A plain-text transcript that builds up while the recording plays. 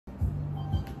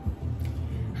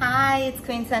Hi, it's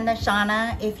Queen Senda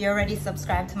Shauna. If you're already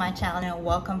subscribed to my channel,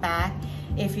 welcome back.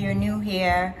 If you're new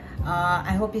here,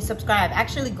 I hope you subscribe.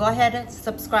 Actually, go ahead and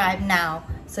subscribe now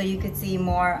so you could see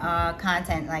more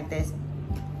content like this.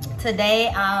 Today,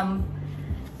 I'm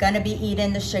gonna be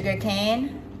eating the sugar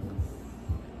cane.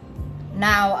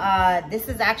 Now, this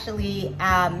is actually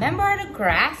a member of the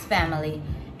grass family,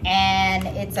 and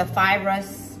it's a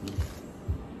fibrous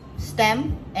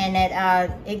stem, and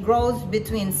it grows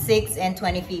between 6 and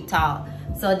 20 feet tall.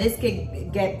 So this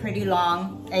could get pretty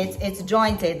long. It's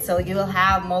jointed, so you'll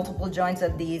have multiple joints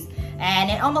of these, and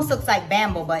it almost looks like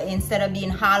bamboo, but instead of being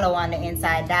hollow on the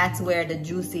inside, that's where the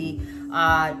juicy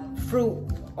fruit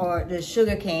or the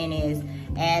sugar cane is.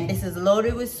 And this is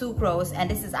loaded with sucrose, and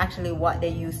this is actually what they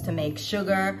use to make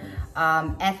sugar,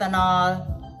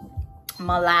 ethanol,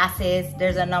 molasses.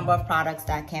 There's a number of products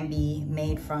that can be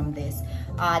made from this.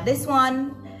 This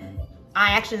one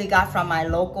I actually got from my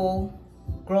local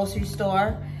grocery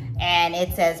store, and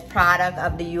it says product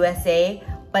of the USA,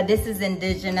 but this is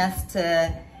indigenous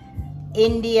to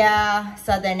India,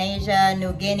 Southern Asia,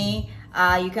 New Guinea.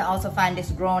 You can also find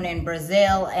this grown in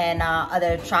Brazil and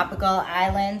other tropical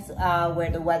islands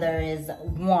where the weather is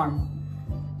warm,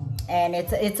 and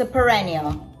it's a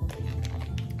perennial.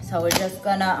 So we're just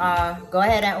gonna go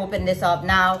ahead and open this up.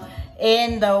 Now,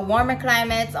 in the warmer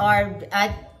climates, or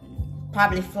at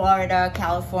probably Florida,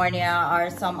 California, or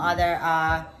some other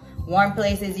warm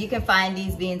places, you can find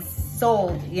these being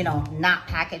sold, you know, not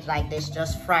packaged like this,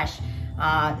 just fresh,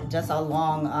 just a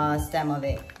long stem of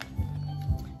it.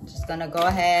 Just gonna go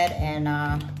ahead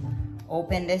and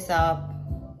open this up.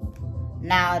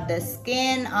 Now, the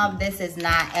skin of this is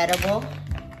not edible.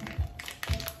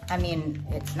 I mean,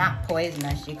 it's not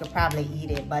poisonous. You could probably eat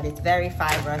it, but it's very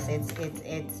fibrous.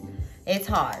 It's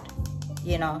hard,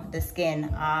 you know, the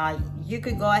skin. You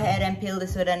could go ahead and peel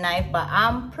this with a knife, but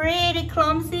I'm pretty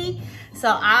clumsy,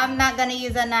 so I'm not gonna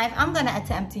use a knife. I'm gonna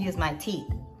attempt to use my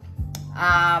teeth.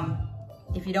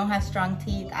 If you don't have strong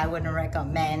teeth, I wouldn't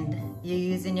recommend you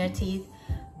using your teeth,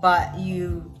 but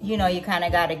you know, you kind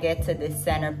of got to get to this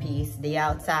centerpiece, the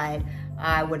outside.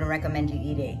 I wouldn't recommend you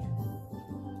eat it.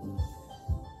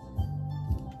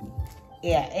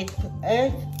 Yeah,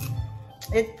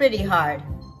 it's pretty hard.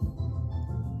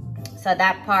 So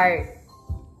that part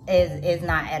is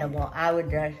not edible. I would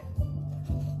just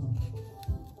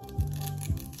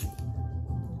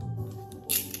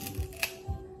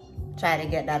try to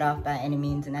get that off by any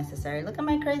means necessary. Look at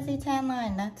my crazy tan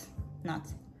line. That's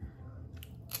nuts.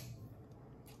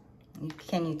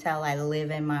 Can you tell I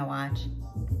live in my watch?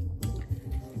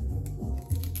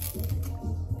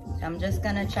 So I'm just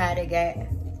gonna try to get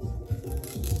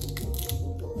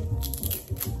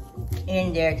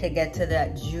in there to get to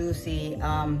that juicy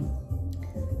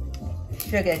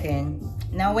sugar cane.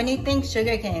 Now, when you think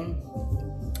sugar cane,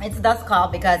 it's thus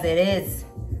called because it is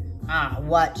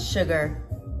what sugar,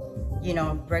 you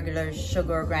know, regular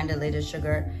sugar, granulated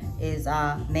sugar is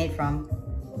made from.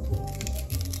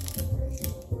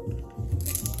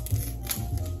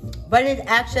 But it's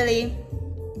actually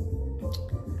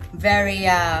very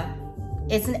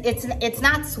it's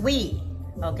not sweet.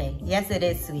 Okay, yes, it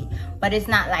is sweet, but it's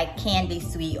not like candy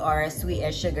sweet or as sweet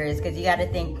as sugar is, because you got to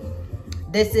think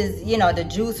this is, you know, the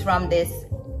juice from this,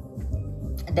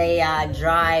 they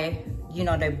dry, you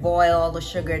know, they boil the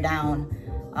sugar down,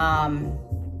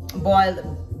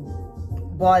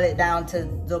 boil it down to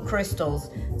the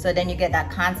crystals, so then you get that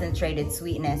concentrated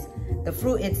sweetness. The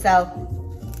fruit itself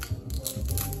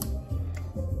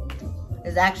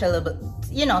is actually a little bit,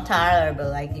 you know, tolerable.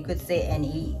 Like, you could sit and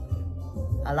eat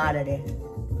a lot of it.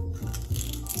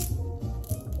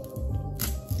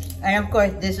 And of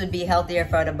course, this would be healthier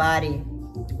for the body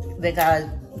because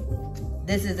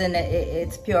this is in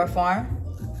its pure form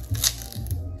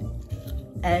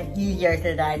and easier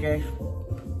to digest.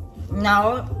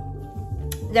 Now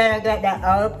that I got that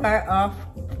other part off,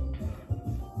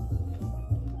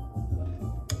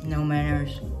 no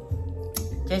manners,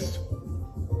 just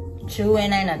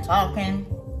chewing and talking.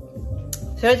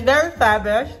 So it's very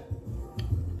fibrous,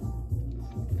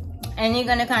 and you're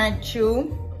gonna kind of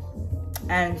chew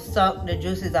and suck the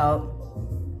juices out,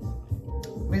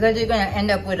 because you're gonna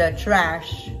end up with a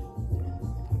trash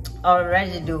or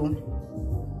residue.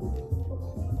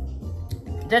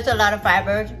 There's a lot of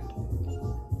fibers.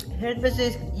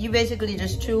 You basically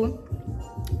just chew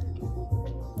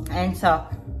and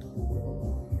suck.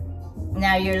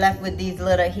 Now you're left with these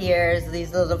little hairs,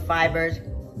 these little fibers.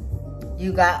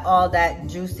 You got all that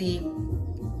juicy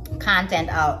content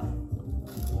out.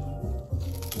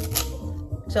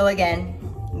 So again,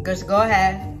 just go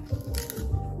ahead,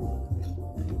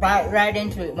 bite right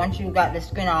into it once you got the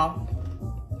skin off.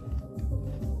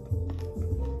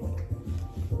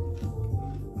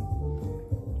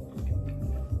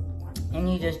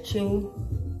 and you just chew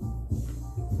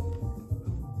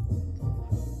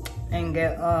and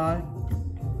get all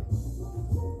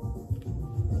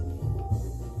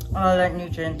that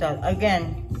nutrients out.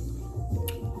 Again,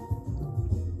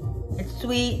 it's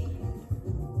sweet,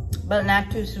 but not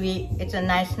too sweet. It's a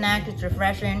nice snack, it's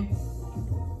refreshing.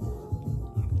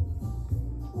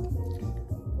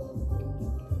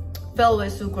 Filled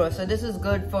with sucrose, so this is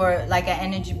good for like an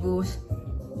energy boost.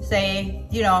 Say,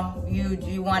 you know, you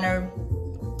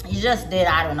just did,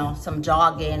 I don't know, some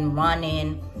jogging,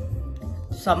 running,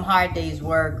 some hard day's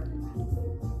work.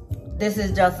 This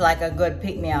is just like a good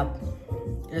pick-me-up.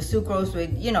 The sucrose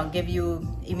would, you know, give you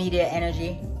immediate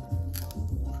energy.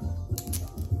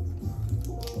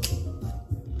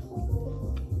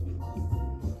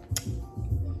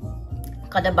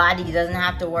 Because the body doesn't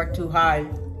have to work too hard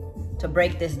to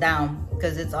break this down,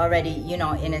 because it's already, you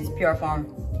know, in its pure form.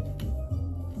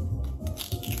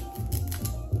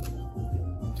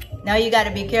 Now you got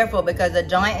to be careful because the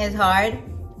joint is hard.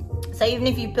 So even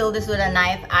if you peel this with a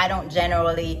knife, I don't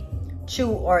generally chew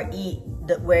or eat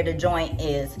where the joint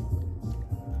is.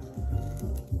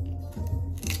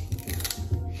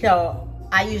 So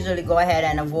I usually go ahead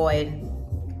and avoid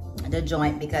the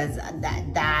joint because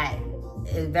that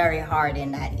is very hard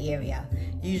in that area.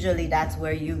 Usually that's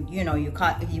where you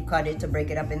cut it to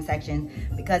break it up in sections,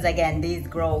 because again, these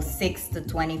grow 6 to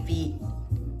 20 feet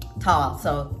tall.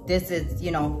 So this is,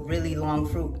 you know, really long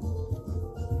fruit.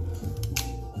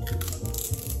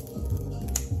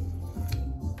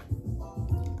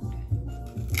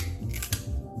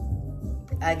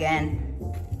 Again,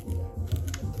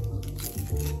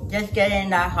 just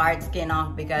getting that hard skin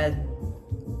off, because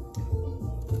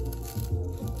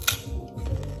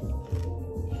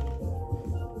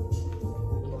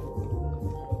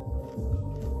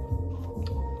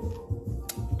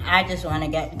I just want to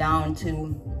get down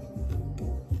to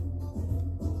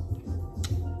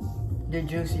the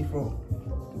juicy fruit.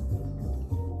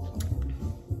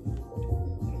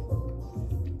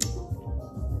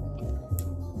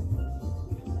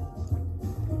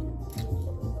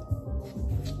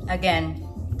 Again,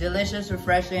 delicious,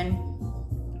 refreshing.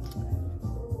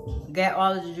 Get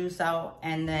all of the juice out,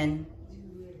 and then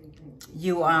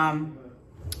you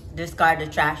discard the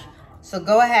trash. So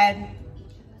go ahead,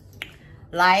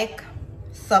 like,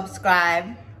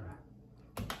 subscribe,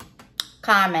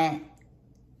 comment,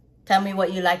 tell me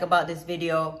what you like about this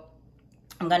video.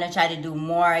 I'm gonna try to do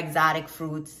more exotic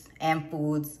fruits and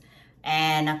foods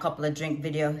and a couple of drink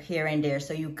video here and there.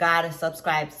 So you gotta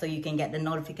subscribe so you can get the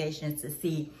notifications to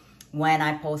see when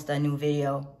I post a new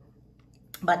video.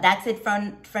 But that's it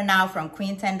for now from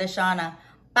Queen Tender Shauna.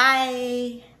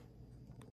 Bye.